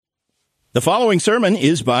The following sermon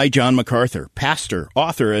is by John MacArthur, pastor,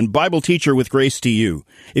 author, and Bible teacher with Grace to You.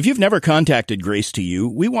 If you've never contacted Grace to You,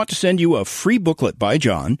 we want to send you a free booklet by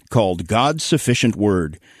John called God's Sufficient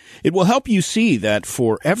Word. It will help you see that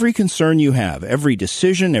for every concern you have, every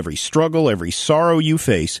decision, every struggle, every sorrow you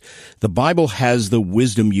face, the Bible has the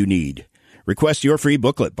wisdom you need. Request your free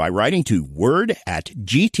booklet by writing to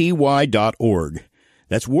word@gty.org.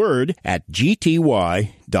 That's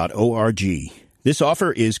word@gty.org. This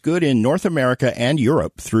offer is good in North America and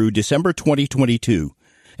Europe through December 2022.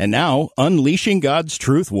 And now, unleashing God's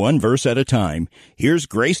truth one verse at a time, here's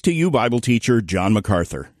Grace to You Bible teacher John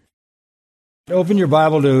MacArthur. Open your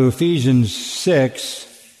Bible to Ephesians 6,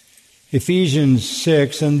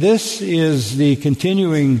 and this is the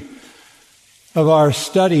continuing of our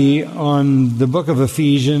study on the book of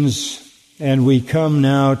Ephesians, and we come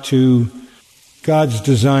now to God's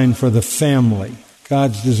design for the family.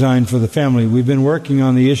 God's design for the family. We've been working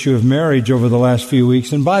on the issue of marriage over the last few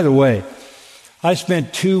weeks. And by the way, I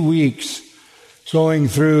spent 2 weeks going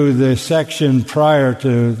through the section prior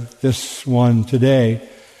to this one today.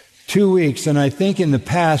 2 weeks. And I think in the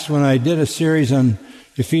past when I did a series on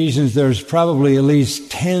Ephesians, there's probably at least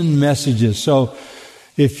 10 messages. So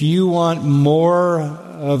if you want more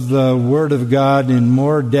of the Word of God in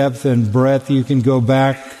more depth and breadth, you can go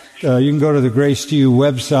back. You can go to the Grace to You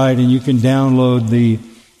website and you can download the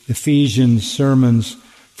Ephesians sermons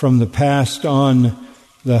from the past on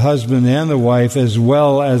the husband and the wife, as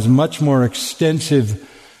well as much more extensive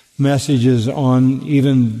messages on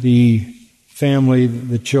even the family,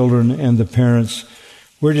 the children, and the parents.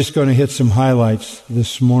 We're just going to hit some highlights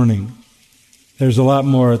this morning. There's a lot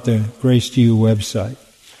more at the Grace to You website.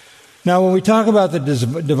 Now, when we talk about the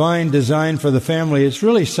divine design for the family, it's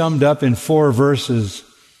really summed up in 4 verses.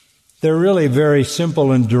 They're really very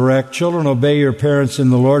simple and direct. Children, obey your parents in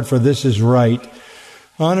the Lord, for this is right.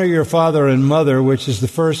 Honor your father and mother, which is the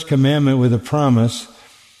first commandment with a promise,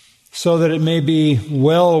 so that it may be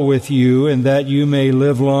well with you and that you may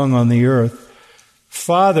live long on the earth.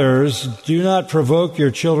 Fathers, do not provoke your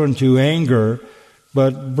children to anger,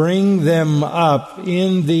 but bring them up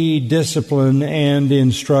in the discipline and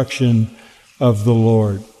instruction of the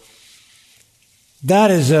Lord.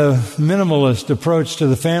 That is a minimalist approach to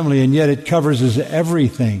the family, and yet it covers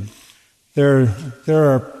everything. There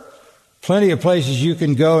are plenty of places you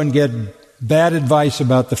can go and get bad advice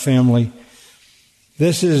about the family.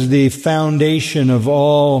 This is the foundation of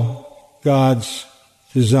all God's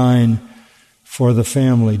design for the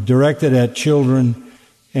family, directed at children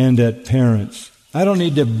and at parents. I don't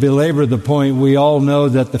need to belabor the point. We all know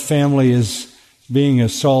that the family is being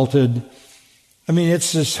assaulted. I mean,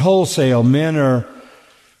 it's just wholesale. Men are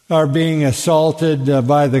being assaulted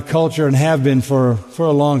by the culture and have been for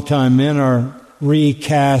a long time. Men are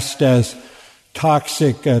recast as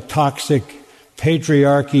toxic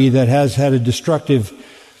patriarchy that has had a destructive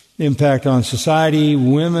impact on society.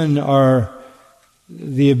 Women are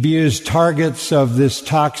the abused targets of this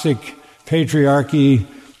toxic patriarchy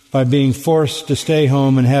by being forced to stay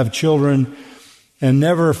home and have children and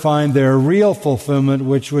never find their real fulfillment,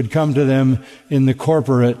 which would come to them in the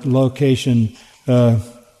corporate location,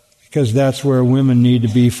 because that's where women need to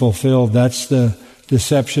be fulfilled. That's the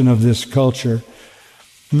deception of this culture.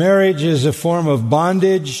 Marriage is a form of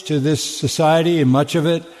bondage to this society, and much of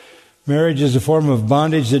it. Marriage is a form of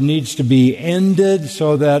bondage that needs to be ended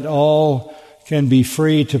so that all can be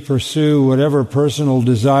free to pursue whatever personal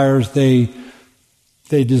desires they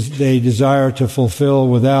desire to fulfill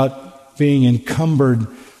without being encumbered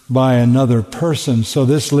by another person. So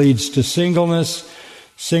this leads to singleness.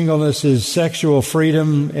 Singleness is sexual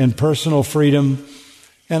freedom and personal freedom.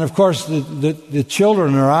 And of course, the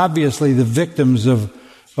children are obviously the victims of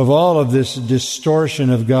all of this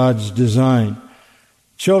distortion of God's design.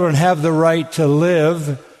 Children have the right to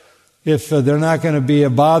live if they're not going to be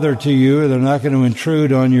a bother to you, they're not going to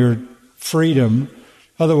intrude on your freedom.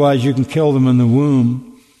 Otherwise, you can kill them in the womb.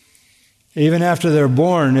 Even after they're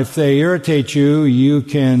born, if they irritate you, you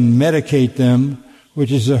can medicate them, which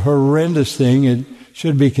is a horrendous thing. It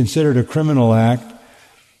should be considered a criminal act.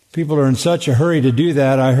 People are in such a hurry to do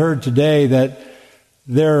that. I heard today that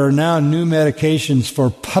there are now new medications for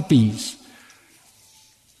puppies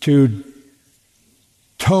to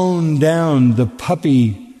tone down the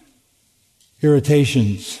puppy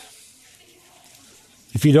irritations.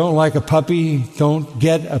 If you don't like a puppy, don't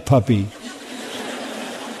get a puppy.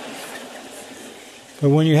 But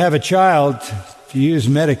when you have a child, to use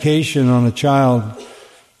medication on a child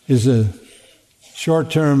is a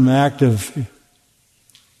short-term act of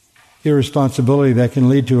irresponsibility that can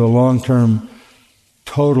lead to a long-term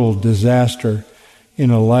total disaster in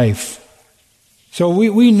a life. So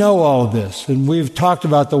we know all of this, and we've talked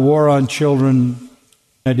about the war on children.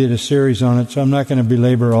 I did a series on it, so I'm not going to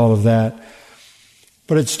belabor all of that.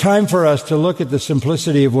 But it's time for us to look at the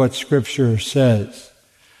simplicity of what Scripture says.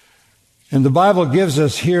 And the Bible gives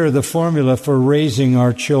us here the formula for raising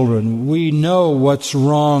our children. We know what's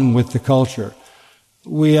wrong with the culture.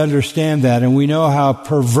 We understand that, and we know how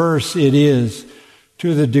perverse it is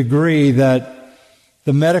to the degree that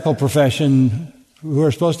the medical profession, who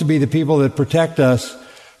are supposed to be the people that protect us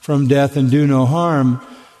from death and do no harm,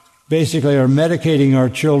 basically are medicating our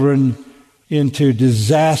children into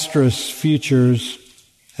disastrous futures,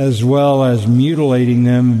 as well as mutilating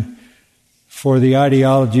them for the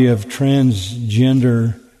ideology of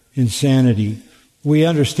transgender insanity. We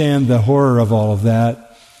understand the horror of all of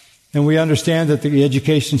that, and we understand that the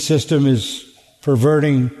education system is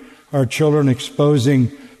perverting our children, exposing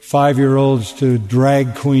 5-year-olds to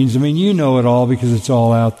drag queens. I mean, you know it all because it's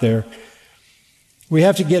all out there. We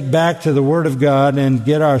have to get back to the Word of God and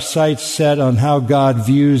get our sights set on how God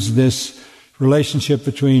views this relationship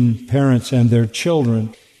between parents and their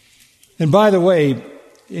children. And by the way,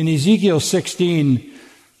 in Ezekiel 16,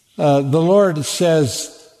 the Lord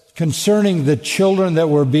says concerning the children that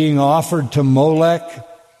were being offered to Molech,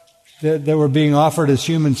 that were being offered as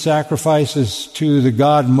human sacrifices to the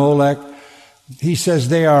god Molech, He says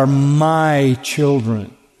they are my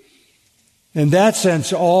children. In that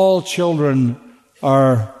sense, all children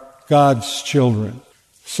are God's children.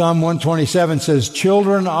 Psalm 127 says,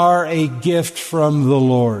 children are a gift from the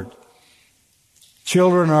Lord.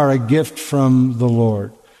 Children are a gift from the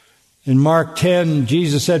Lord. In Mark 10,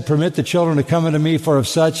 Jesus said, permit the children to come unto me, for of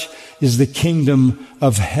such is the kingdom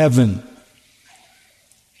of heaven.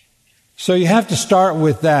 So you have to start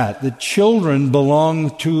with that. The children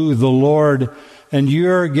belong to the Lord, and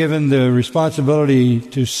you're given the responsibility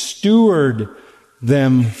to steward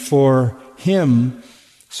them for Him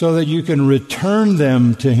so that you can return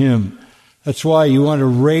them to Him. That's why you want to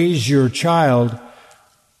raise your child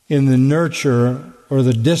in the nurture or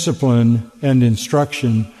the discipline and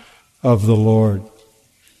instruction of the Lord.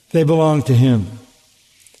 They belong to Him.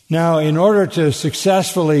 Now, in order to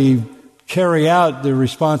successfully carry out the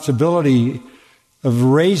responsibility of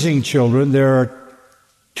raising children, there are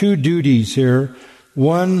two duties here.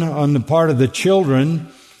 One on the part of the children,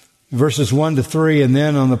 verses 1 to 3, and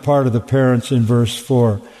then on the part of the parents in verse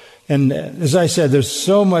 4. And as I said, there's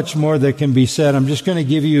so much more that can be said. I'm just going to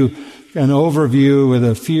give you an overview with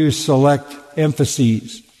a few select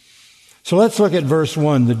emphases. So let's look at verse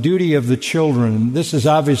 1, the duty of the children. This is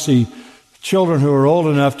obviously children who are old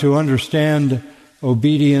enough to understand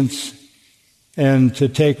obedience and to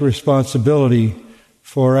take responsibility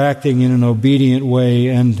for acting in an obedient way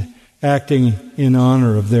and acting in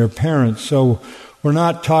honor of their parents. So we're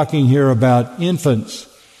not talking here about infants.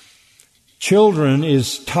 Children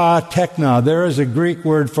is ta tekna. There is a Greek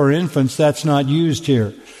word for infants that's not used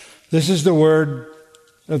here. This is the word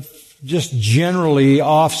of just generally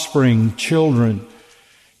offspring, children.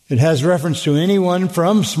 It has reference to anyone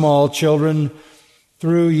from small children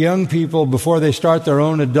through young people before they start their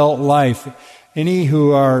own adult life. Any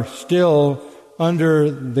who are still under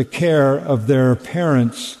the care of their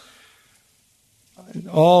parents,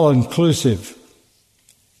 all inclusive.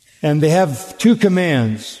 And they have two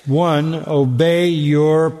commands. One, obey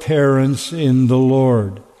your parents in the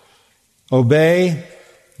Lord. Obey.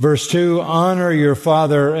 Verse 2, honor your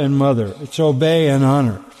father and mother. It's obey and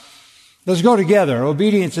honor. Let's go together.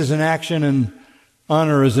 Obedience is an action and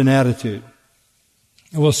honor is an attitude.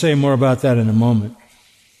 And we'll say more about that in a moment.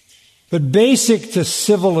 But basic to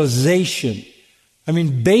civilization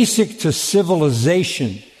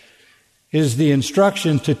is the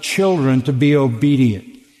instruction to children to be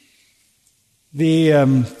obedient.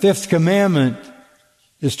 The fifth commandment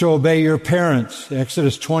is to obey your parents,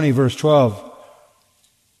 Exodus 20, verse 12.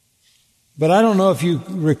 But I don't know if you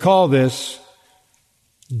recall this.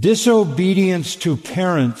 Disobedience to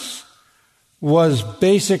parents was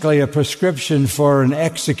basically a prescription for an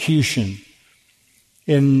execution.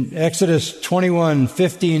 In Exodus 21,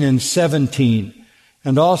 15 and 17,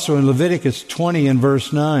 and also in Leviticus 20 and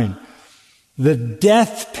verse 9, the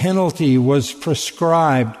death penalty was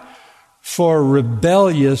prescribed for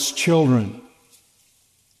rebellious children.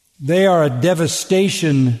 They are a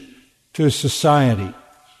devastation to society.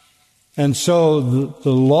 And so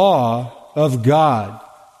the law of God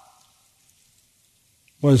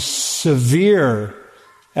was severe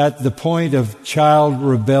at the point of child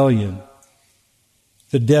rebellion.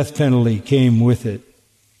 The death penalty came with it.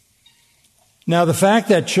 Now, the fact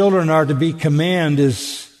that children are to be commanded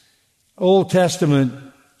is Old Testament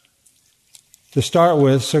to start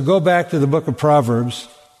with. So go back to the book of Proverbs.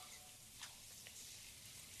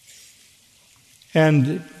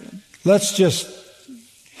 And let's just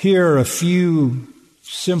hear a few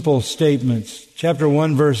simple statements. Chapter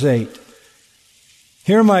 1, verse 8.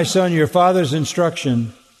 Hear, my son, your father's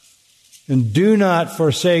instruction, and do not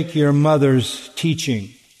forsake your mother's teaching.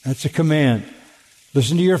 That's a command.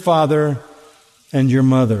 Listen to your father and your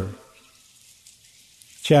mother.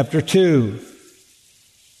 Chapter 2.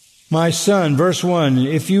 My son, verse 1,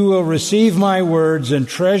 if you will receive my words and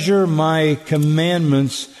treasure my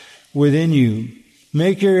commandments within you,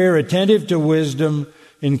 make your ear attentive to wisdom,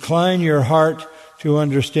 incline your heart to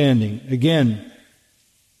understanding. Again,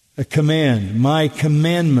 a command, my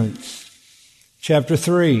commandments. Chapter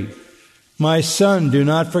 3, my son, do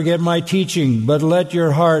not forget my teaching, but let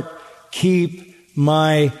your heart keep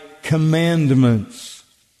my commandments.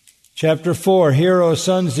 Chapter 4, hear, O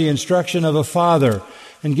sons, the instruction of a father,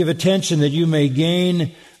 and give attention that you may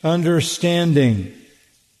gain understanding.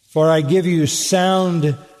 For I give you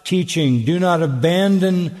sound teaching. Do not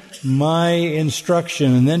abandon my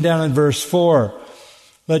instruction. And then down in verse 4,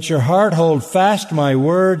 let your heart hold fast my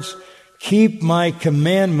words, keep my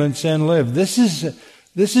commandments and live. This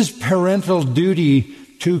is parental duty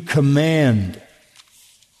to command.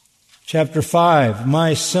 Chapter 5,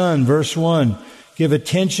 my son, verse 1, give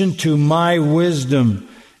attention to my wisdom.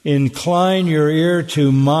 Incline your ear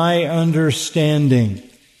to my understanding.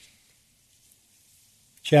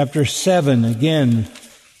 Chapter 7, again,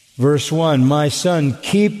 verse 1, my son,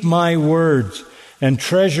 keep my words and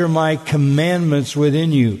treasure my commandments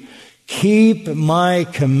within you. Keep my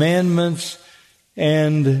commandments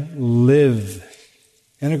and live.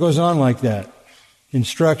 And it goes on like that.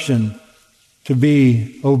 Instruction to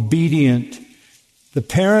be obedient. The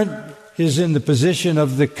parent is in the position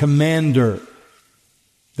of the commander.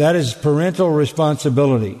 That is parental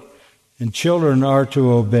responsibility, and children are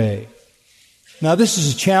to obey. Now, this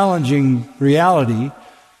is a challenging reality,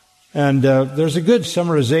 and there's a good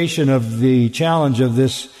summarization of the challenge of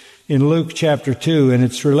this in Luke chapter 2, and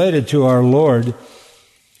it's related to our Lord.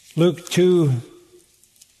 Luke 2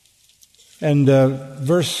 and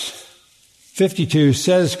verse 52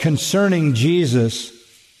 says concerning Jesus,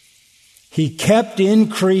 he kept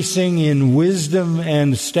increasing in wisdom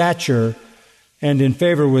and stature and in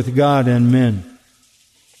favor with God and men.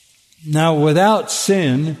 Now, without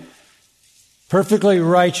sin, perfectly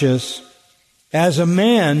righteous, as a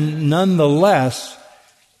man, nonetheless,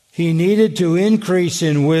 he needed to increase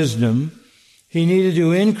in wisdom, he needed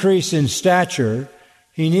to increase in stature,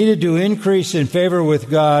 he needed to increase in favor with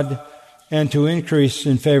God, and to increase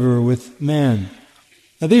in favor with man.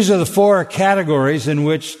 Now, these are the four categories in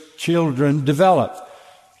which children develop.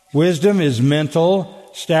 Wisdom is mental,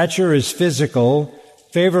 stature is physical,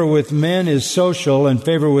 favor with men is social, and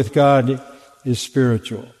favor with God is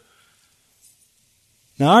spiritual.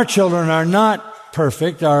 Now, our children are not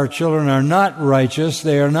perfect. Our children are not righteous.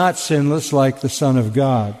 They are not sinless like the Son of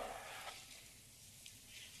God.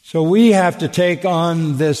 So we have to take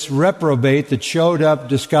on this reprobate that showed up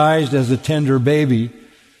disguised as a tender baby.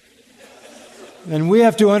 And we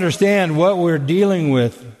have to understand what we're dealing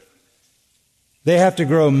with. They have to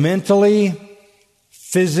grow mentally,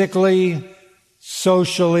 physically,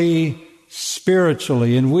 socially,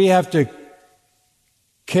 spiritually. And we have to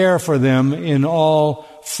care for them in all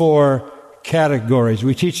four categories.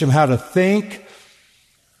 We teach them how to think.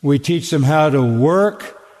 We teach them how to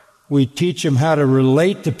work. We teach them how to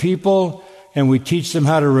relate to people. And we teach them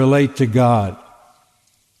how to relate to God.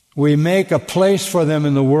 We make a place for them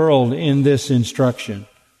in the world in this instruction.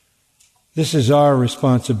 This is our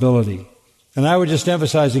responsibility. And I would just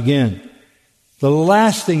emphasize again, the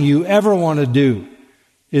last thing you ever want to do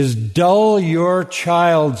is dull your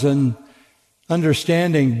child's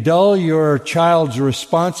understanding, dull your child's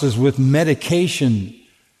responses with medication.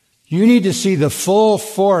 You need to see the full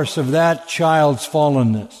force of that child's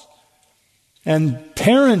fallenness. And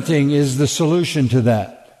parenting is the solution to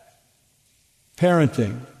that.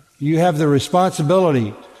 Parenting. You have the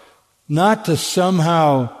responsibility not to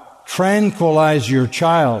somehow tranquilize your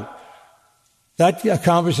child. That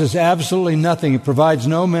accomplishes absolutely nothing. It provides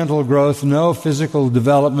no mental growth, no physical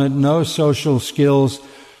development, no social skills,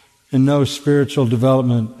 and no spiritual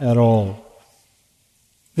development at all.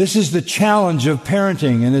 This is the challenge of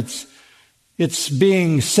parenting, and it's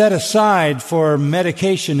being set aside for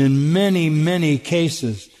medication in many, many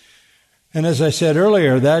cases. And as I said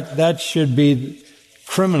earlier, that should be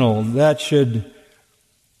criminal. That should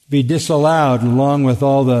be disallowed along with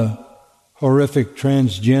all the horrific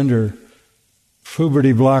transgender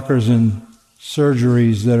puberty blockers and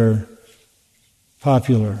surgeries that are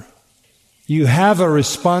popular. You have a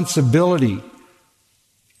responsibility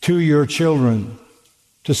to your children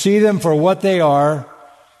to see them for what they are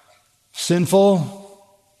sinful,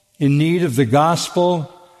 in need of the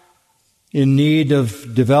gospel, in need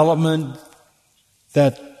of development,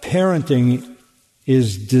 that parenting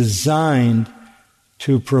is designed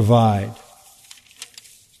to provide.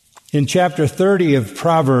 In chapter 30 of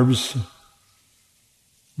Proverbs,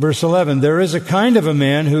 verse 11, there is a kind of a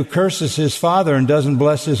man who curses his father and doesn't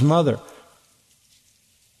bless his mother.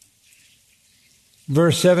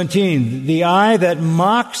 Verse 17, the eye that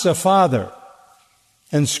mocks a father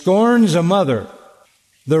and scorns a mother,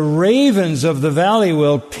 the ravens of the valley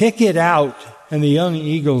will pick it out, and the young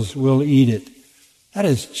eagles will eat it. That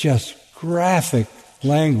is just graphic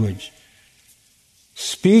language.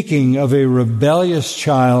 Speaking of a rebellious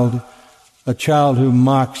child, a child who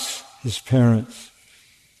mocks his parents.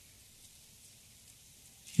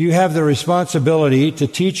 You have the responsibility to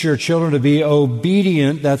teach your children to be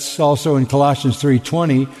obedient. That's also in Colossians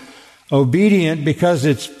 3:20. Obedient because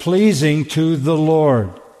it's pleasing to the Lord.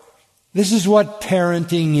 This is what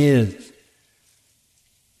parenting is.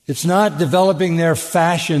 It's not developing their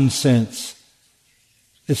fashion sense.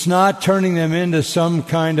 It's not turning them into some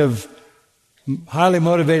kind of highly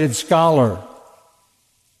motivated scholar.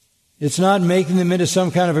 It's not making them into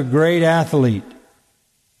some kind of a great athlete.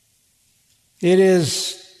 It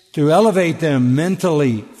is to elevate them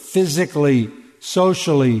mentally, physically,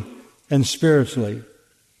 socially, and spiritually.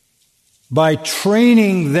 By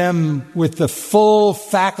training them with the full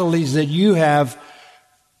faculties that you have,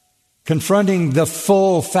 confronting the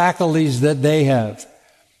full faculties that they have.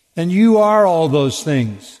 And you are all those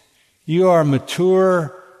things. You are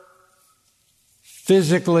mature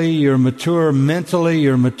physically, you're mature mentally,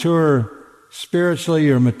 you're mature spiritually,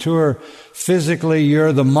 you're mature physically,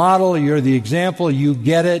 you're the model, you're the example, you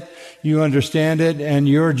get it, you understand it, and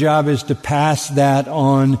your job is to pass that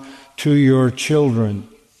on to your children.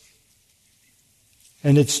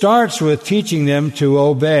 And it starts with teaching them to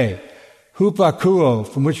obey. Hupakuo,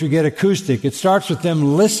 from which we get acoustic. It starts with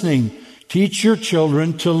them listening. Teach your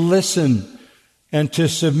children to listen and to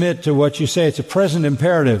submit to what you say. It's a present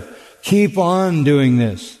imperative. Keep on doing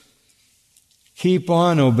this. Keep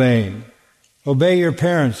on obeying. Obey your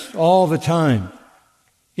parents all the time,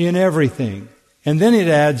 in everything. And then it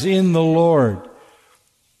adds, in the Lord.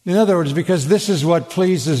 In other words, because this is what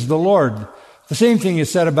pleases the Lord. The same thing is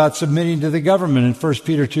said about submitting to the government in 1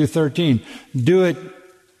 Peter 2:13. Do it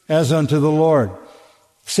as unto the Lord.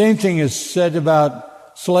 Same thing is said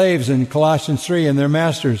about slaves in Colossians 3 and their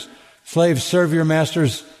masters. Slaves, serve your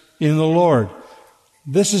masters in the Lord.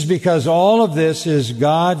 This is because all of this is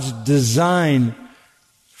God's design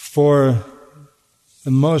for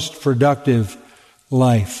the most productive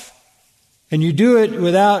life. And you do it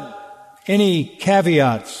without any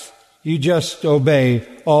caveats. You just obey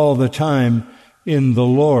all the time in the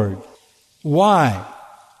Lord. Why?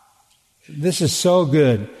 This is so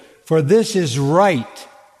good. For this is right.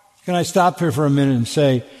 Can I stop here for a minute and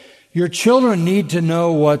say, your children need to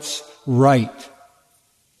know what's right.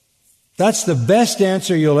 That's the best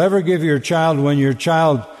answer you'll ever give your child when your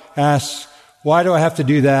child asks, why do I have to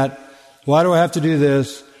do that? Why do I have to do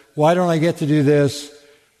this? Why don't I get to do this?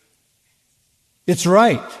 It's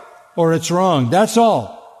right or it's wrong. That's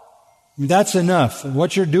all. That's enough.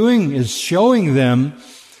 What you're doing is showing them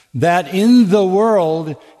that in the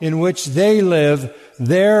world in which they live,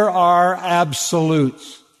 there are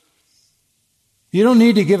absolutes. You don't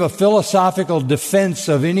need to give a philosophical defense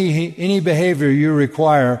of any behavior you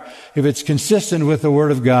require if it's consistent with the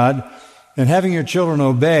Word of God, and having your children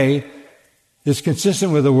obey is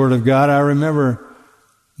consistent with the Word of God. I remember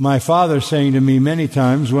my father saying to me many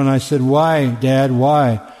times when I said, why, Dad,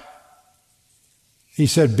 why? He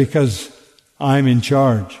said, because I'm in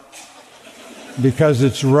charge. Because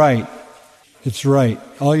it's right. It's right.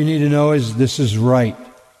 All you need to know is this is right.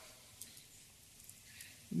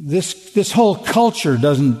 This whole culture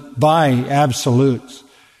doesn't buy absolutes.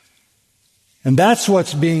 And that's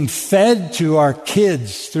what's being fed to our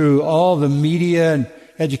kids through all the media and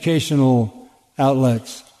educational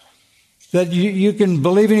outlets. That you can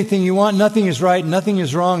believe anything you want, nothing is right, nothing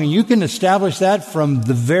is wrong, and you can establish that from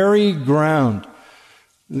the very ground.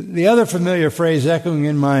 The other familiar phrase echoing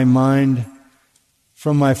in my mind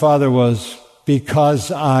from my father was, because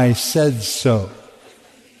I said so.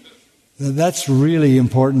 That's really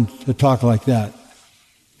important to talk like that.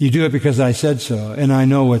 You do it because I said so, and I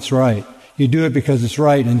know what's right. You do it because it's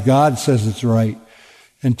right, and God says it's right.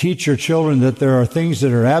 And teach your children that there are things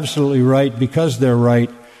that are absolutely right because they're right,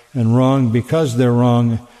 and wrong because they're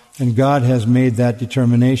wrong, and God has made that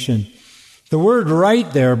determination. The word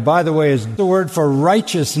right there, by the way, is the word for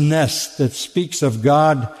righteousness that speaks of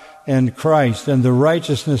God and Christ, and the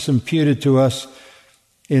righteousness imputed to us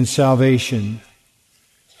in salvation.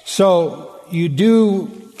 So you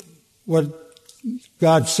do what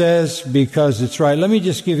God says because it's right. Let me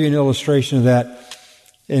just give you an illustration of that.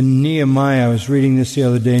 In Nehemiah, I was reading this the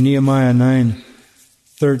other day, Nehemiah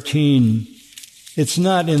 9:13. It's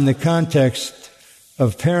not in the context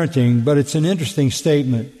of parenting, but it's an interesting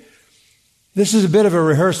statement. This is a bit of a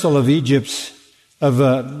rehearsal of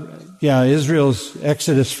Israel's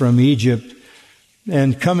exodus from Egypt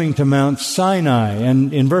and coming to Mount Sinai.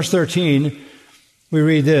 And in verse 13, we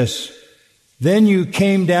read this: "Then you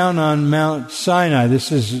came down on Mount Sinai." This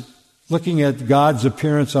is looking at God's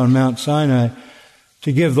appearance on Mount Sinai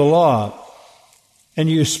to give the law. "And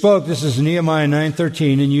you spoke," this is Nehemiah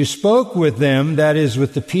 9:13, "and you spoke with them," that is,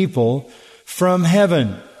 with the people, "from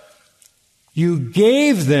heaven. You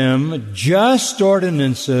gave them just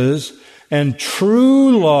ordinances and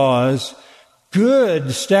true laws,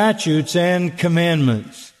 good statutes and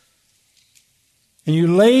commandments. And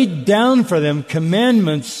you laid down for them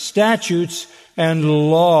commandments, statutes,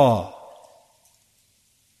 and law.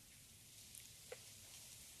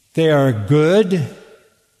 They are good,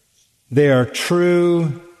 they are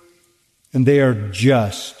true, and they are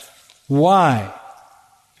just." Why?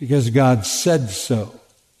 Because God said so.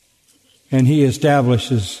 And He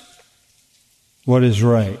establishes what is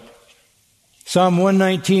right. Psalm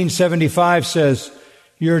 119:75 says,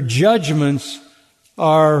 "Your judgments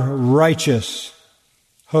are righteous."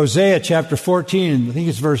 Hosea chapter 14, I think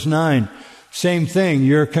it's verse 9, same thing.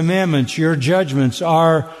 "Your commandments, your judgments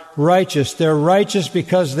are righteous." They're righteous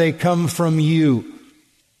because they come from you.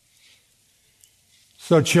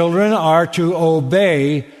 So children are to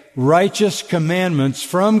obey righteous commandments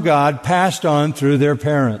from God passed on through their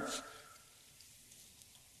parents.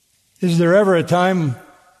 Is there ever a time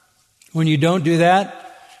when you don't do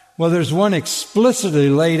that? Well, there's one explicitly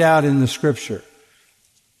laid out in the Scripture.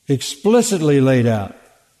 Explicitly laid out.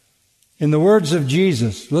 In the words of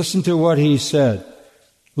Jesus, listen to what He said.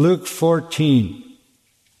 Luke 14.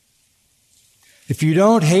 "If you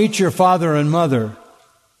don't hate your father and mother,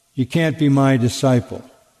 you can't be my disciple."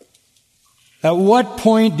 At what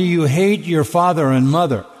point do you hate your father and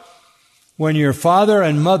mother? When your father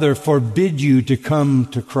and mother forbid you to come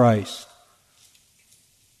to Christ.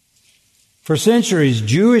 For centuries,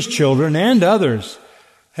 Jewish children and others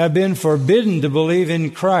have been forbidden to believe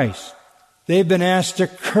in Christ. They've been asked to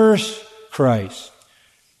curse Christ.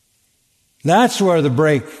 That's where the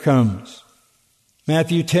break comes.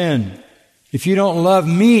 Matthew 10. "If you don't love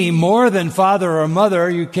me more than father or mother,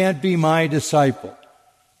 you can't be my disciple."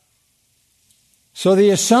 So the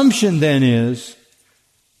assumption then is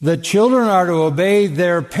that children are to obey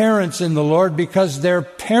their parents in the Lord because their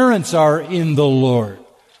parents are in the Lord.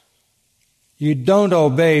 You don't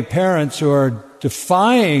obey parents who are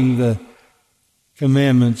defying the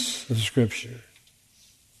commandments of Scripture.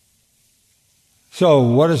 So,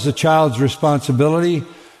 what is the child's responsibility?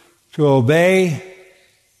 To obey,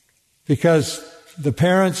 because the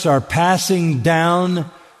parents are passing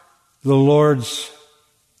down the Lord's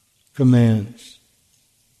commands.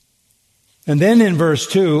 And then in verse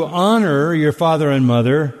 2, honor your father and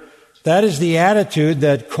mother. That is the attitude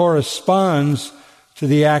that corresponds to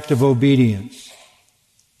the act of obedience.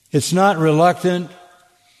 It's not reluctant.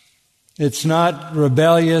 It's not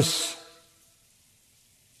rebellious.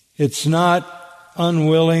 It's not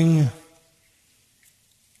unwilling.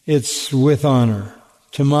 It's with honor.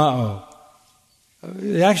 Tamao.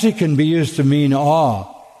 It actually can be used to mean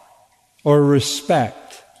awe or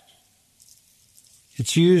respect.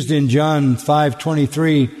 It's used in John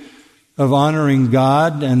 5:23 of honoring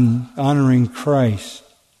God and honoring Christ.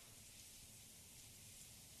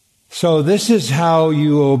 So this is how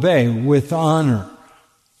you obey, with honor.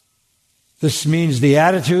 This means the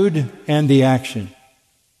attitude and the action.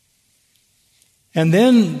 And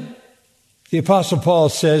then the Apostle Paul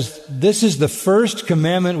says, this is the first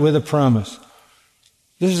commandment with a promise.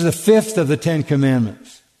 This is the fifth of the 10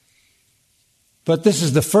 commandments. But this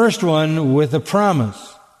is the first one with a promise.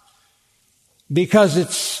 Because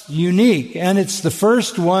it's unique, and it's the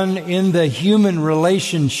first one in the human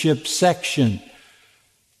relationship section.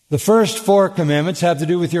 The first 4 commandments have to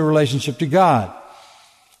do with your relationship to God.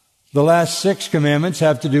 The last 6 commandments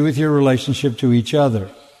have to do with your relationship to each other.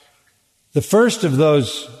 The first of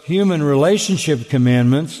those human relationship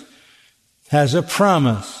commandments has a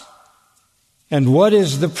promise. And what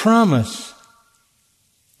is the promise?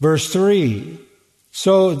 Verse 3,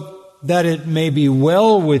 "So that it may be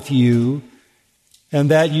well with you and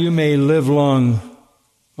that you may live long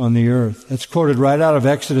on the earth." That's quoted right out of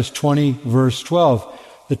Exodus 20, verse 12,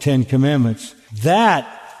 the 10 Commandments. That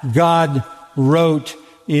God wrote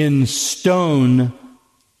in stone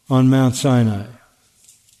on Mount Sinai.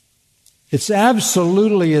 It's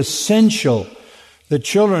absolutely essential that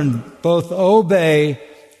children both obey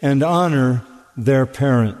and honor their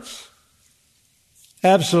parents.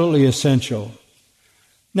 Absolutely essential.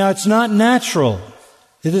 Now, it's not natural.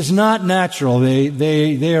 It is not natural.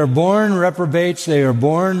 They are born reprobates. They are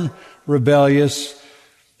born rebellious.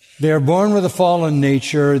 They are born with a fallen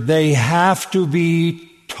nature. They have to be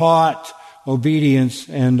taught obedience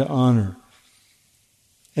and honor.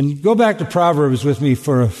 And go back to Proverbs with me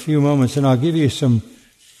for a few moments, and I'll give you some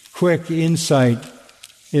quick insight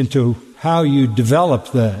into how you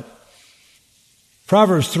develop that.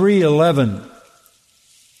 Proverbs 3:11.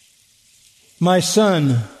 My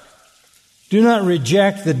son, do not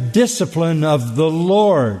reject the discipline of the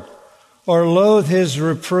Lord or loathe his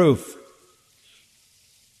reproof.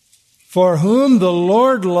 For whom the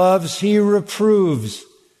Lord loves, he reproves,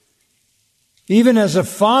 even as a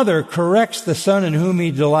father corrects the son in whom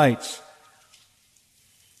he delights.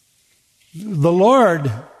 The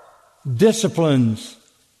Lord disciplines.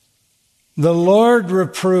 The Lord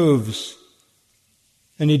reproves.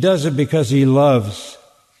 And he does it because he loves.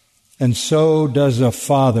 And so does a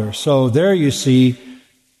father. So there you see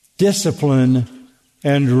discipline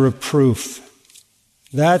and reproof.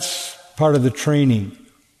 That's part of the training.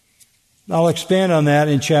 I'll expand on that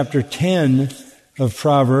in chapter 10 of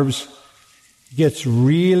Proverbs. It gets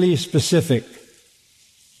really specific.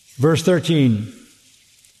 Verse 13.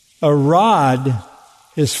 A rod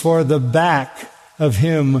is for the back of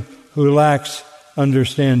him who lacks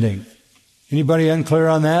understanding. Anybody unclear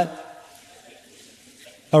on that?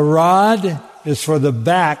 A rod is for the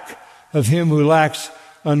back of him who lacks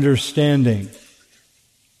understanding.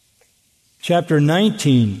 Chapter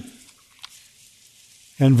 19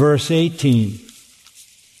 and verse 18.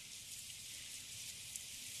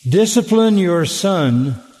 Discipline your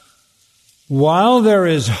son while there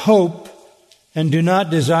is hope, and do not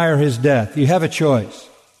desire his death. You have a choice.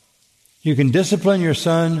 You can discipline your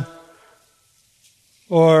son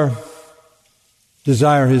or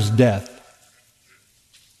desire his death.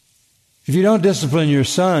 If you don't discipline your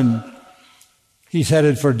son, he's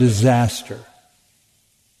headed for disaster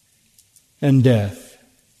and death.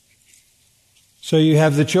 So you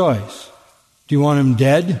have the choice. Do you want him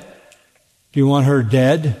dead? Do you want her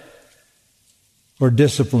dead? Or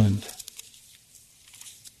disciplined?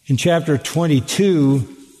 In chapter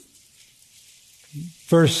 22,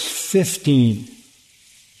 verse 15,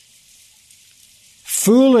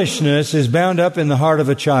 foolishness is bound up in the heart of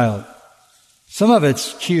a child. Some of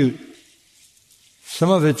it's cute. Some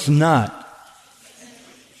of it's not.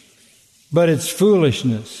 But it's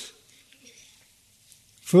foolishness.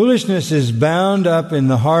 Foolishness is bound up in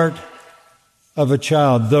the heart of a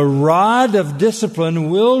child. The rod of discipline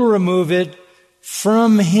will remove it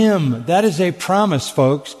from him. That is a promise,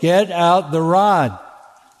 folks. Get out the rod.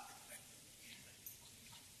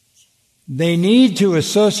 They need to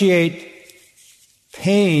associate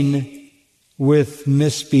pain with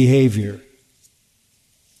misbehavior.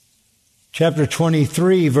 Chapter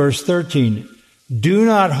 23, verse 13. Do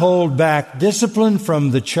not hold back discipline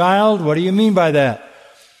from the child. What do you mean by that?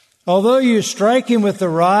 Although you strike him with the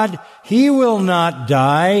rod, he will not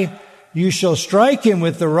die. You shall strike him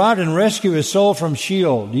with the rod and rescue his soul from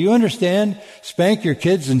Sheol. Do you understand? Spank your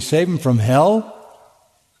kids and save them from hell?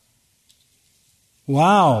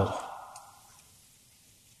 Wow.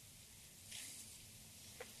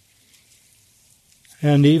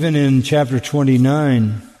 And even in chapter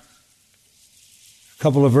 29, a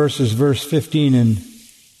couple of verses, verse 15 and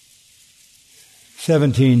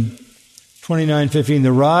 17, 29:15,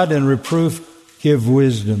 the rod and reproof give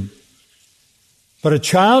wisdom. But a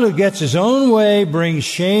child who gets his own way brings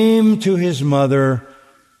shame to his mother.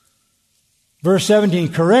 Verse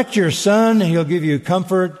 17, correct your son, he'll give you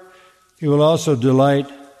comfort. He will also delight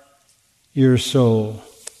your soul.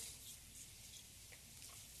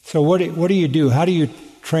 So what do you do? How do you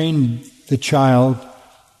train the child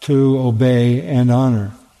to obey and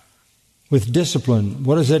honor? With discipline.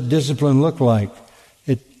 What does that discipline look like?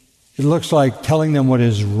 It looks like telling them what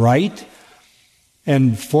is right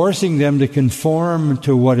and forcing them to conform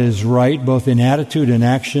to what is right, both in attitude and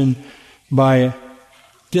action, by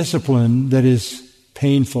discipline that is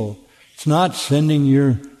painful. It's not sending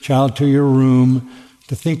your child to your room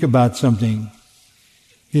to think about something.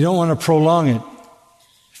 You don't want to prolong it.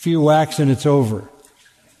 A few whacks and it's over.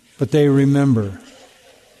 But they remember.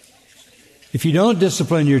 If you don't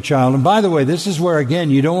discipline your child, and by the way, this is where, again,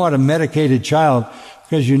 you don't want a medicated child,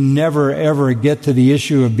 because you never, ever get to the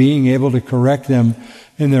issue of being able to correct them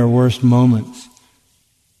in their worst moments.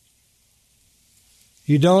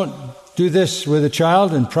 You don't do this with a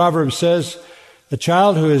child, and Proverbs says, a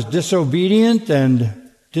child who is disobedient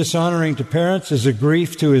and dishonoring to parents is a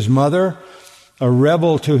grief to his mother, a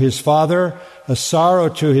rebel to his father, a sorrow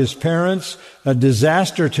to his parents, a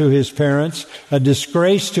disaster to his parents, a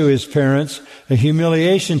disgrace to his parents, a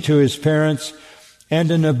humiliation to his parents, and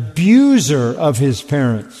an abuser of his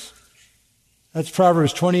parents. That's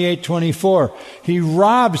Proverbs 28:24. He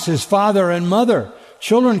robs his father and mother.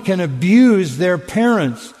 Children can abuse their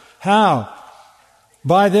parents. How?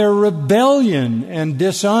 By their rebellion and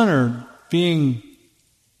dishonor being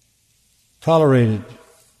tolerated.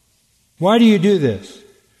 Why do you do this?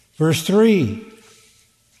 Verse 3.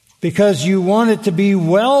 Because you want it to be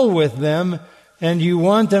well with them and you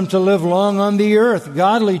want them to live long on the earth.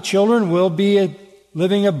 Godly children will be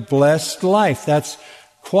living a blessed life. That's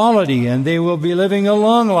quality. And they will be living a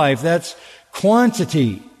long life. That's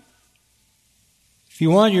quantity. If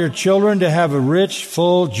you want your children to have a rich,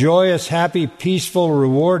 full, joyous, happy, peaceful,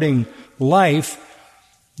 rewarding life,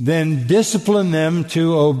 then discipline them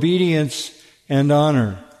to obedience and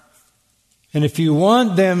honor. And if you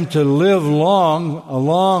want them to live long, a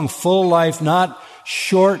long, full life, not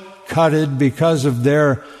short-cutted because of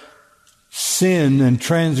their sin and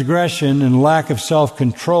transgression and lack of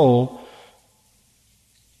self-control,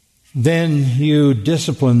 then you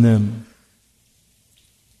discipline them.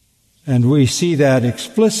 And we see that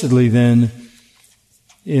explicitly then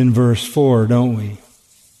in verse 4, don't we?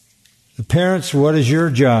 The parents, what is your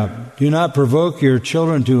job? Do not provoke your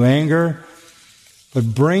children to anger,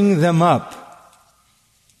 but bring them up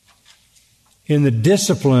in the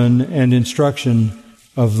discipline and instruction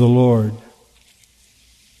of the Lord.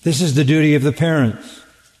 This is the duty of the parents.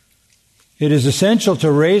 It is essential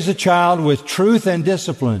to raise a child with truth and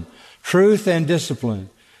discipline,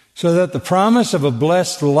 so that the promise of a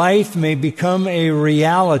blessed life may become a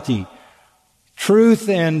reality. Truth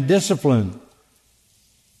and discipline,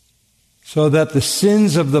 so that the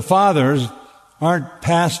sins of the fathers aren't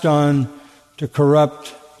passed on to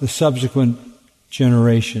corrupt the subsequent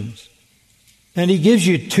generations. And he gives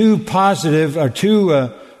you two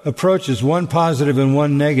approaches, one positive and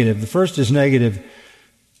one negative. The first is negative,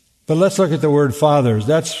 but let's look at the word fathers.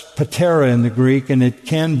 That's patera in the Greek, and it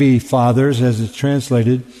can be fathers as it's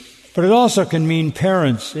translated, but it also can mean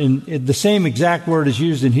parents. The same exact word is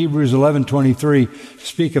used in Hebrews 11:23 to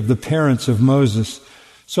speak of the parents of Moses.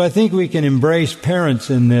 So I think we can embrace parents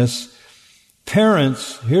in this.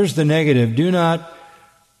 Parents, here's the negative, do not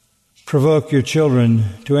provoke your children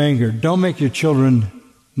to anger. Don't make your children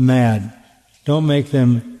mad. Don't make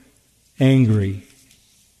them angry.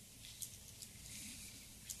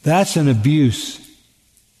 That's an abuse.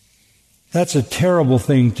 That's a terrible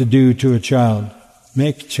thing to do to a child.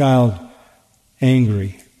 Make a child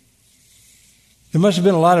angry. There must have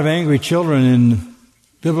been a lot of angry children in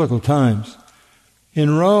biblical times.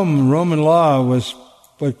 In Rome, Roman law was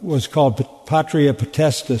what was called patria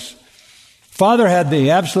potestas. Father had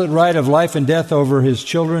the absolute right of life and death over his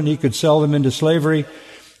children. He could sell them into slavery.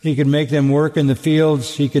 He could make them work in the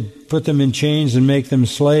fields. He could put them in chains and make them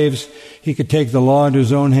slaves. He could take the law into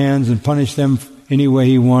his own hands and punish them any way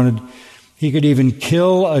he wanted. He could even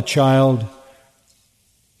kill a child.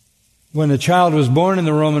 When a child was born in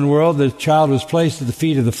the Roman world, the child was placed at the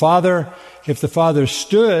feet of the father. If the father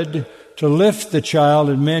stood to lift the child,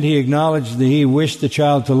 it meant he acknowledged that he wished the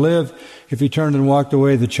child to live. If he turned and walked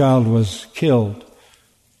away, the child was killed.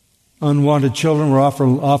 Unwanted children were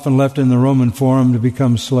often left in the Roman Forum to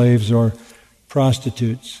become slaves or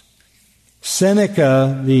prostitutes.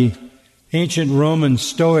 Seneca, the ancient Roman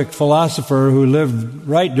Stoic philosopher who lived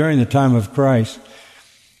right during the time of Christ,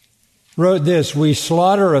 wrote this: "We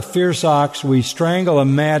slaughter a fierce ox, we strangle a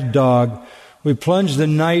mad dog, we plunge the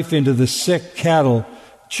knife into the sick cattle.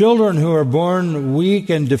 Children who are born weak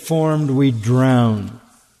and deformed, we drown."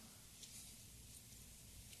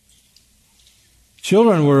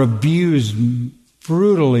 Children were abused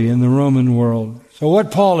brutally in the Roman world. So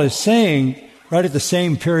what Paul is saying, right at the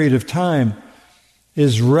same period of time,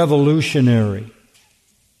 is revolutionary.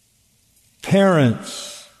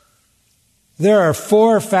 Parents. There are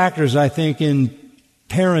 4 factors, I think, in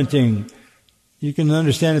parenting. You can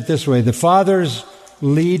understand it this way: the father's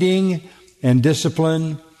leading and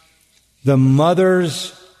discipline, the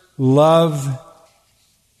mother's love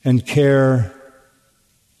and care,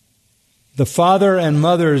 the father and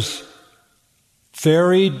mother's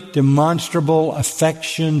very demonstrable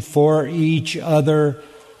affection for each other,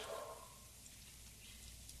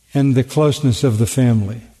 and the closeness of the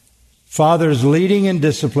family. Father's leading and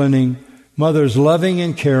disciplining, mother's loving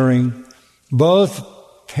and caring, both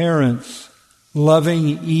parents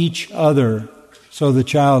loving each other. So the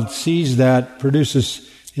child sees that, produces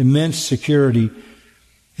immense security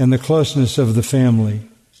and the closeness of the family.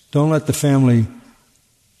 Don't let the family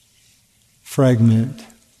fragment.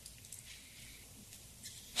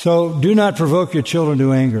 So do not provoke your children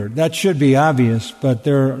to anger. That should be obvious, but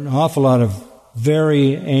there are an awful lot of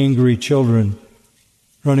very angry children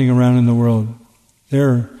running around in the world.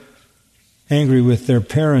 They're angry with their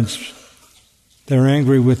parents. They're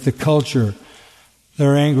angry with the culture.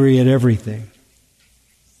 They're angry at everything.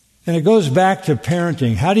 And it goes back to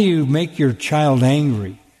parenting. How do you make your child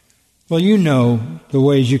angry? Well, you know the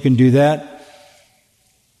ways you can do that.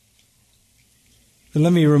 But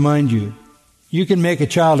let me remind you, you can make a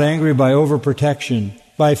child angry by overprotection,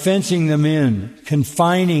 by fencing them in,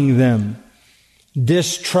 confining them,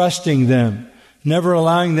 distrusting them, never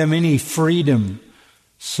allowing them any freedom,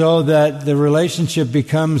 so that the relationship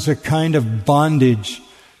becomes a kind of bondage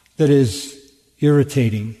that is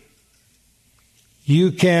irritating.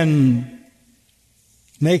 You can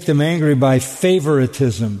make them angry by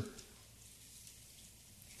favoritism.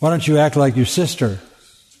 Why don't you act like your sister?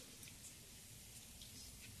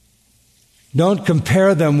 Don't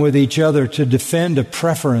compare them with each other to defend a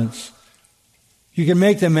preference. You can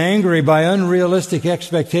make them angry by unrealistic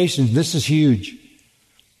expectations. This is huge.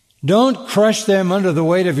 Don't crush them under the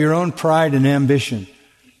weight of your own pride and ambition.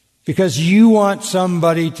 Because you want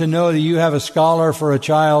somebody to know that you have a scholar for a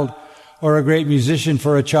child, or a great musician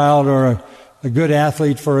for a child, or a good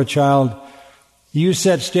athlete for a child. You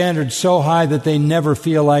set standards so high that they never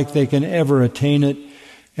feel like they can ever attain it.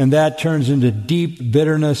 And that turns into deep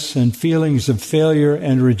bitterness and feelings of failure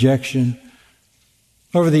and rejection.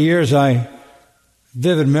 Over the years, I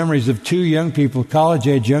vivid memories of 2 young people,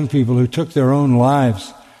 college-age young people, who took their own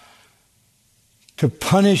lives to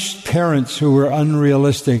punish parents who were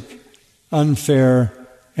unrealistic, unfair,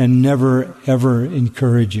 and never, ever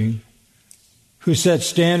encouraging, who set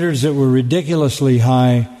standards that were ridiculously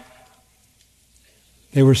high.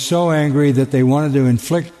 They were so angry that they wanted to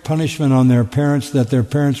inflict punishment on their parents that their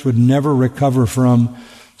parents would never recover from,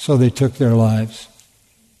 so they took their lives.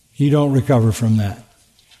 You don't recover from that.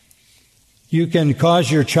 You can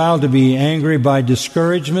cause your child to be angry by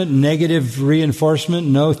discouragement, negative reinforcement,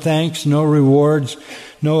 no thanks, no rewards,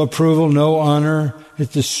 no approval, no honor.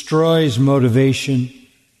 It destroys motivation.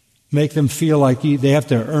 Make them feel like they have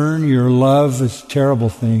to earn your love. It's a terrible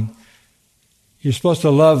thing. You're supposed to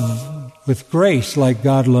love with grace like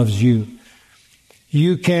God loves you.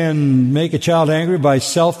 You can make a child angry by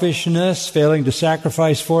selfishness, failing to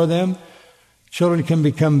sacrifice for them. Children can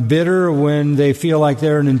become bitter when they feel like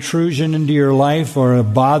they're an intrusion into your life or a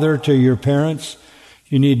bother to your parents.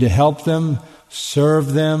 You need to help them,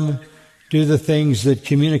 serve them, do the things that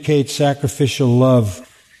communicate sacrificial love.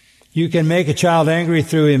 You can make a child angry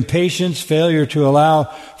through impatience, failure to allow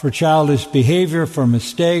for childish behavior, for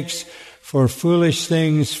mistakes, for foolish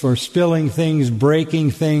things, for spilling things,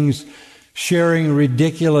 breaking things, sharing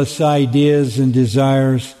ridiculous ideas and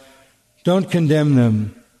desires. Don't condemn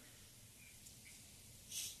them.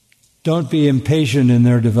 Don't be impatient in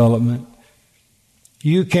their development.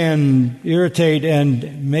 You can irritate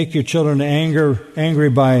and make your children angry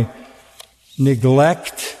by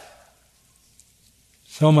neglect.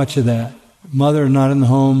 So much of that. Mother not in the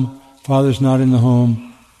home, father's not in the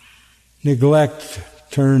home. Neglect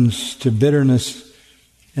turns to bitterness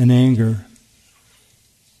and anger.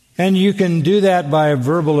 And you can do that by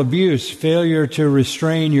verbal abuse, failure to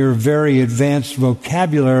restrain your very advanced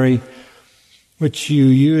vocabulary, which you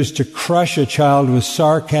use to crush a child with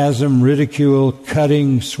sarcasm, ridicule,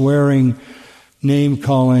 cutting, swearing,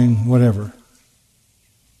 name-calling, whatever.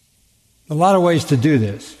 A lot of ways to do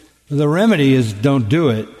this. The remedy is don't do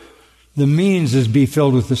it. The means is be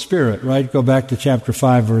filled with the Spirit, right? Go back to chapter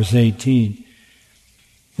 5, verse 18.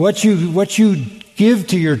 What you give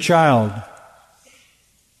to your child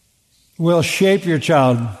will shape your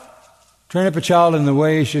child. Train up a child in the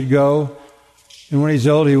way he should go, and when he's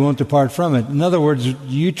old, he won't depart from it. In other words,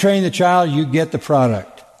 you train the child, you get the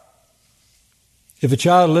product. If a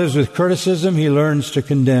child lives with criticism, he learns to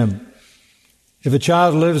condemn. If a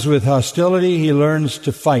child lives with hostility, he learns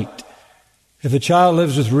to fight. If a child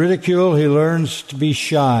lives with ridicule, he learns to be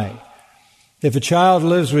shy. If a child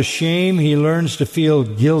lives with shame, he learns to feel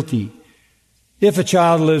guilty. If a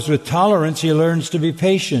child lives with tolerance, he learns to be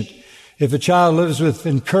patient. If a child lives with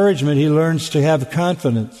encouragement, he learns to have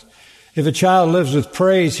confidence. If a child lives with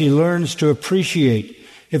praise, he learns to appreciate.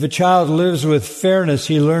 If a child lives with fairness,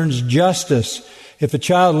 he learns justice. If a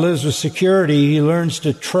child lives with security, he learns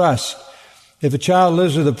to trust. If a child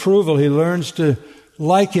lives with approval, he learns to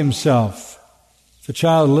like himself. If a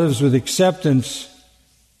child lives with acceptance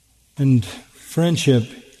and friendship,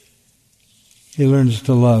 he learns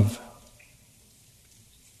to love.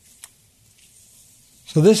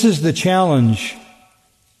 So this is the challenge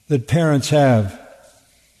that parents have.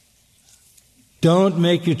 Don't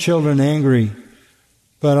make your children angry.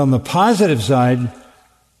 But on the positive side,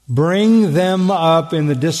 bring them up in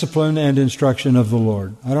the discipline and instruction of the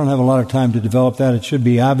Lord. I don't have a lot of time to develop that. It should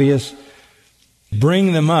be obvious.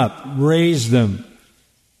 Bring them up. Raise them.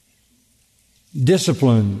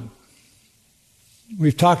 Discipline.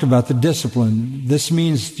 We've talked about the discipline. This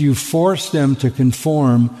means you force them to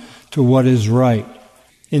conform to what is right.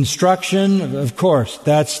 Instruction, of course,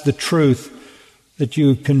 that's the truth that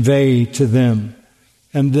you convey to them.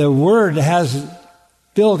 And the word has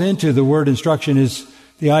built into the word instruction is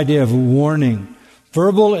the idea of warning.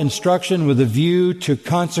 Verbal instruction with a view to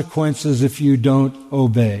consequences if you don't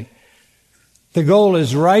obey. The goal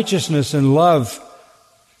is righteousness and love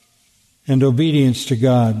and obedience to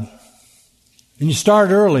God. And you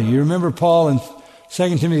start early. You remember Paul in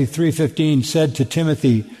 2 Timothy 3:15 said to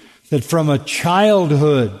Timothy that from a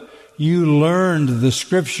childhood you learned the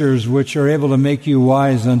scriptures which are able to make you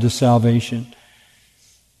wise unto salvation.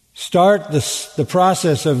 Start the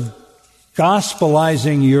process of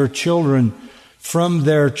gospelizing your children from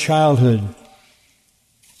their childhood.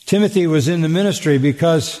 Timothy was in the ministry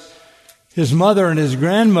because his mother and his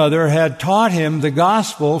grandmother had taught him the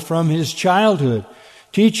gospel from his childhood.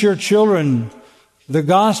 Teach your children the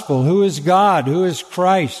gospel. Who is God? Who is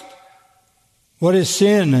Christ? What is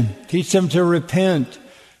sin? Teach them to repent,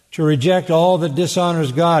 to reject all that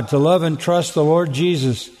dishonors God, to love and trust the Lord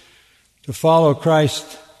Jesus, to follow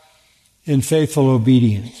Christ in faithful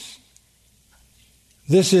obedience.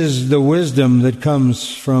 This is the wisdom that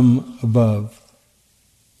comes from above.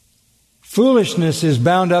 Foolishness is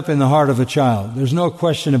bound up in the heart of a child. There's no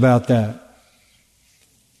question about that.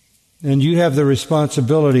 And you have the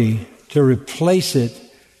responsibility to replace it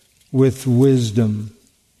with wisdom.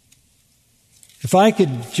 If I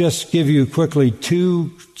could just give you quickly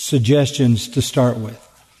 2 suggestions to start with.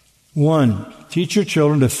 1, teach your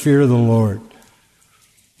children to fear the Lord.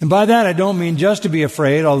 And by that I don't mean just to be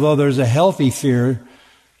afraid, although there's a healthy fear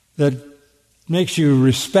that makes you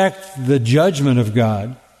respect the judgment of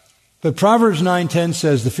God. But Proverbs 9:10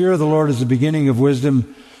 says, the fear of the Lord is the beginning of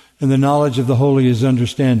wisdom, and the knowledge of the holy is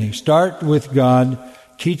understanding. Start with God.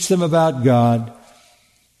 Teach them about God.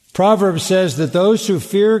 Proverbs says that those who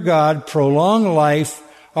fear God prolong life,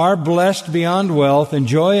 are blessed beyond wealth,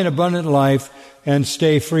 enjoy an abundant life, and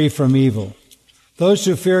stay free from evil. Those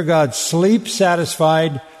who fear God sleep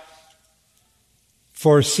satisfied,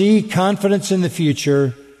 foresee confidence in the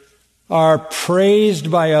future, are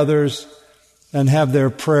praised by others, and have their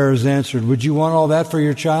prayers answered. Would you want all that for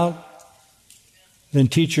your child? Then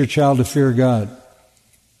teach your child to fear God.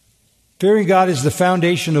 Fearing God is the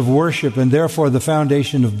foundation of worship and therefore the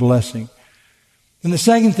foundation of blessing. And the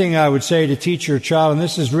second thing I would say to teach your child, and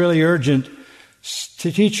this is really urgent,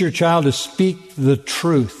 to teach your child to speak the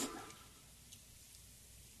truth.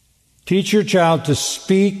 Teach your child to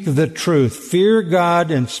speak the truth. Fear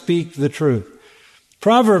God and speak the truth.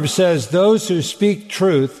 Proverbs says those who speak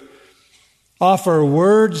truth offer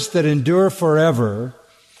words that endure forever,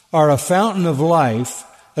 are a fountain of life,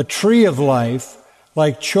 a tree of life,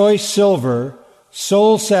 like choice silver,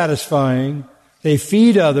 soul satisfying. They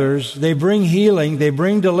feed others, they bring healing, they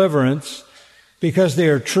bring deliverance, because they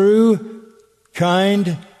are true,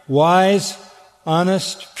 kind, wise,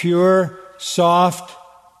 honest, pure, soft,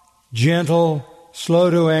 gentle,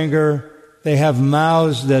 slow to anger. They have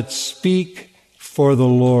mouths that speak for the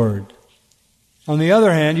Lord. On the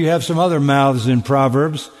other hand, you have some other mouths in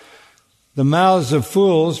Proverbs. The mouths of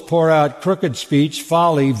fools pour out crooked speech,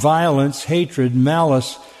 folly, violence, hatred,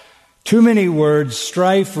 malice, too many words,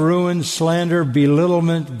 strife, ruin, slander,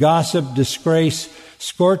 belittlement, gossip, disgrace,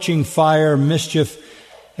 scorching fire, mischief,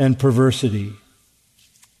 and perversity.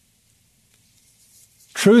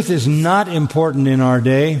 Truth is not important in our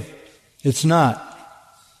day. It's not.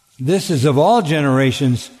 This is of all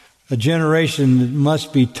generations, a generation that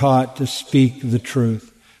must be taught to speak the truth.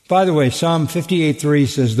 By the way, Psalm 58:3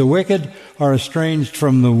 says, the wicked are estranged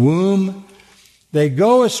from the womb. They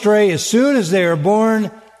go astray as soon as they are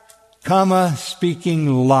born,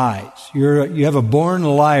 speaking lies. You have a born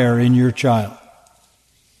liar in your child.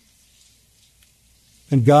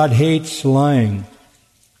 And God hates lying.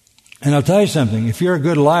 And I'll tell you something, if you're a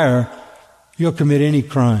good liar, you'll commit any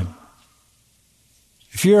crime.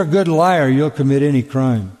 If you're a good liar, you'll commit any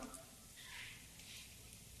crime.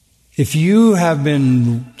 If you have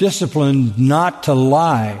been disciplined not to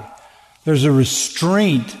lie, there's a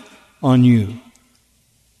restraint on you.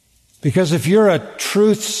 Because if you're a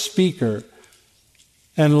truth speaker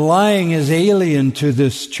and lying is alien to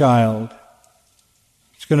this child,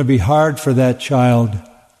 it's going to be hard for that child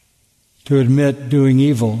to admit doing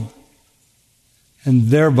evil. And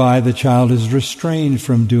thereby the child is restrained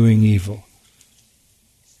from doing evil.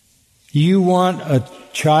 You want a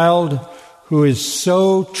child who is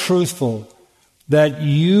so truthful that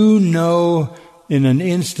you know in an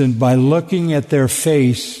instant by looking at their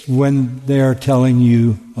face when they are telling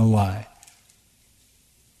you a lie.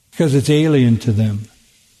 Because it's alien to them.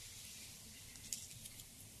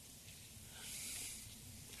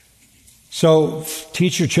 So,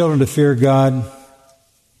 teach your children to fear God.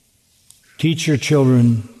 Teach your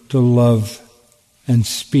children to love and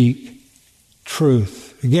speak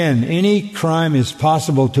truth. Again, any crime is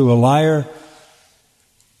possible to a liar.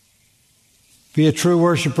 Be a true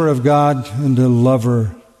worshiper of God and a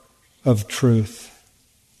lover of truth.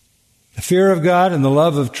 The fear of God and the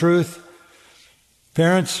love of truth.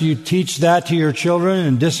 Parents, you teach that to your children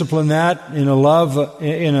and discipline that in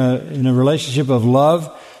a relationship of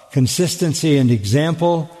love, consistency, and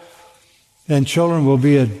example. And children will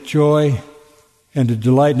be a joy and a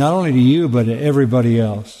delight not only to you but to everybody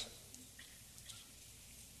else.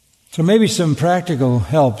 So maybe some practical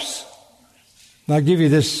helps. I'll give you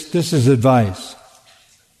this is advice.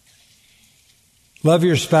 Love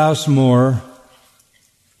your spouse more.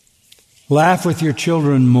 Laugh with your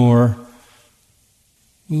children more.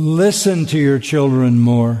 Listen to your children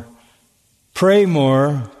more. Pray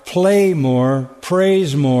more. Play more.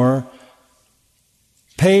 Praise more.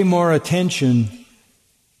 Pay more attention.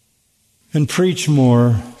 And preach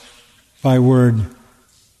more by word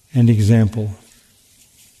and example.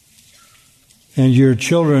 And your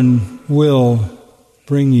children will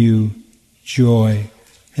bring you joy.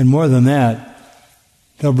 And more than that,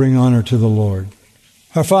 they'll bring honor to the Lord.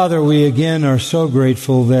 Our Father, we again are so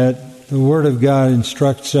grateful that the Word of God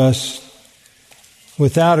instructs us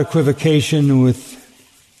without equivocation,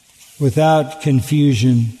 without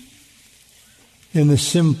confusion, in the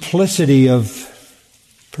simplicity of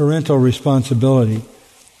parental responsibility.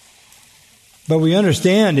 But we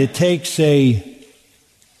understand it takes a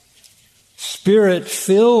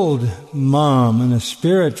Spirit-filled mom and a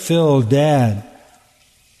Spirit-filled dad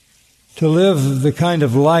to live the kind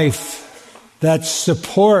of life that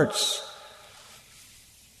supports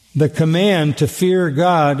the command to fear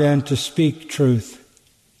God and to speak truth.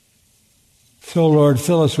 So, Lord,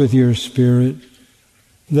 fill us with your Spirit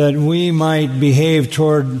that we might behave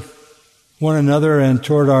toward one another and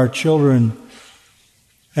toward our children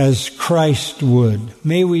as Christ would.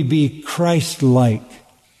 May we be Christ-like,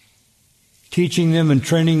 teaching them and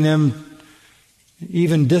training them,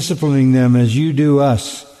 even disciplining them as you do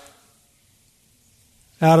us,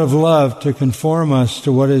 out of love to conform us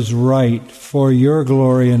to what is right for your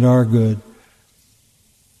glory and our good.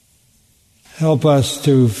 Help us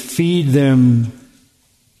to feed them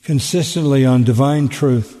consistently on divine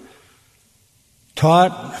truth,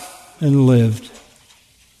 taught and lived.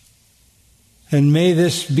 And may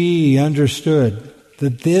this be understood,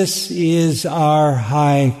 that this is our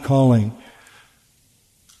high calling.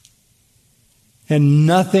 And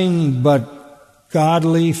nothing but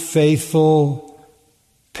godly, faithful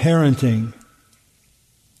parenting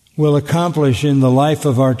will accomplish in the life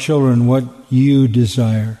of our children what you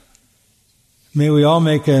desire. May we all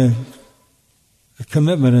make a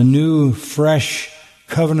commitment, a new, fresh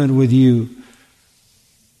covenant with you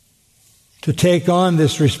to take on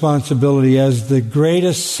this responsibility as the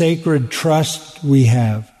greatest sacred trust we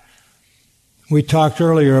have. We talked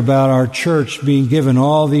earlier about our church being given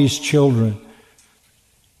all these children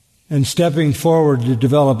and stepping forward to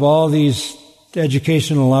develop all these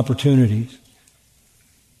educational opportunities.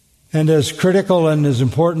 And as critical and as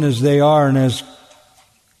important as they are, and as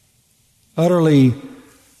utterly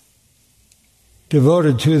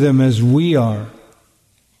devoted to them as we are,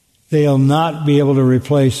 they'll not be able to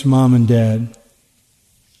replace mom and dad.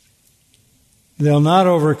 They'll not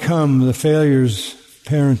overcome the failures of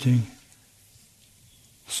parenting.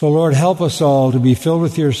 So, Lord, help us all to be filled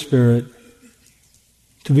with your Spirit,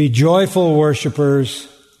 to be joyful worshipers,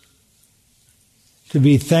 to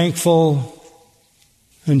be thankful,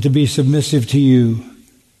 and to be submissive to you,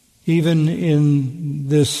 even in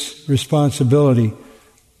this responsibility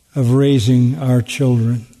of raising our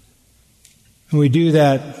children. And we do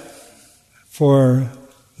that for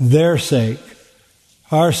their sake,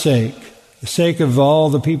 our sake, the sake of all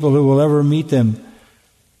the people who will ever meet them,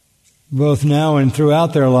 both now and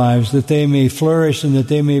throughout their lives, that they may flourish and that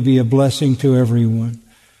they may be a blessing to everyone.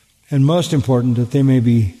 And most important, that they may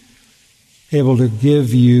be able to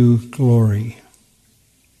give you glory.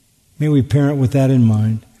 May we parent with that in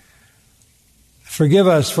mind. Forgive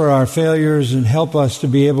us for our failures and help us to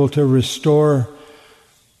be able to restore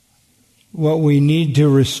what we need to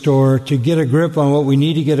restore, to get a grip on what we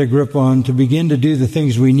need to get a grip on, to begin to do the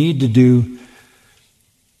things we need to do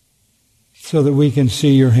so that we can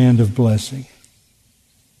see your hand of blessing.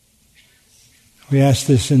 We ask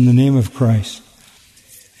this in the name of Christ.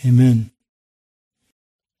 Amen.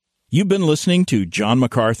 You've been listening to John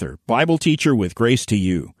MacArthur, Bible teacher with Grace to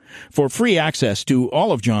You. For free access to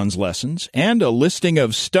all of John's lessons and a listing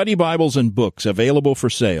of study Bibles and books available for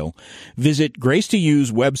sale, visit Grace to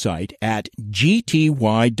You's website at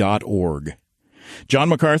gty.org. John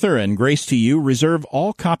MacArthur and Grace to You reserve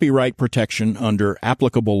all copyright protection under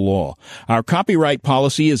applicable law. Our copyright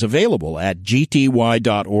policy is available at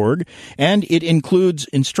gty.org, and it includes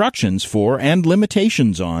instructions for and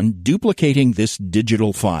limitations on duplicating this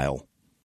digital file.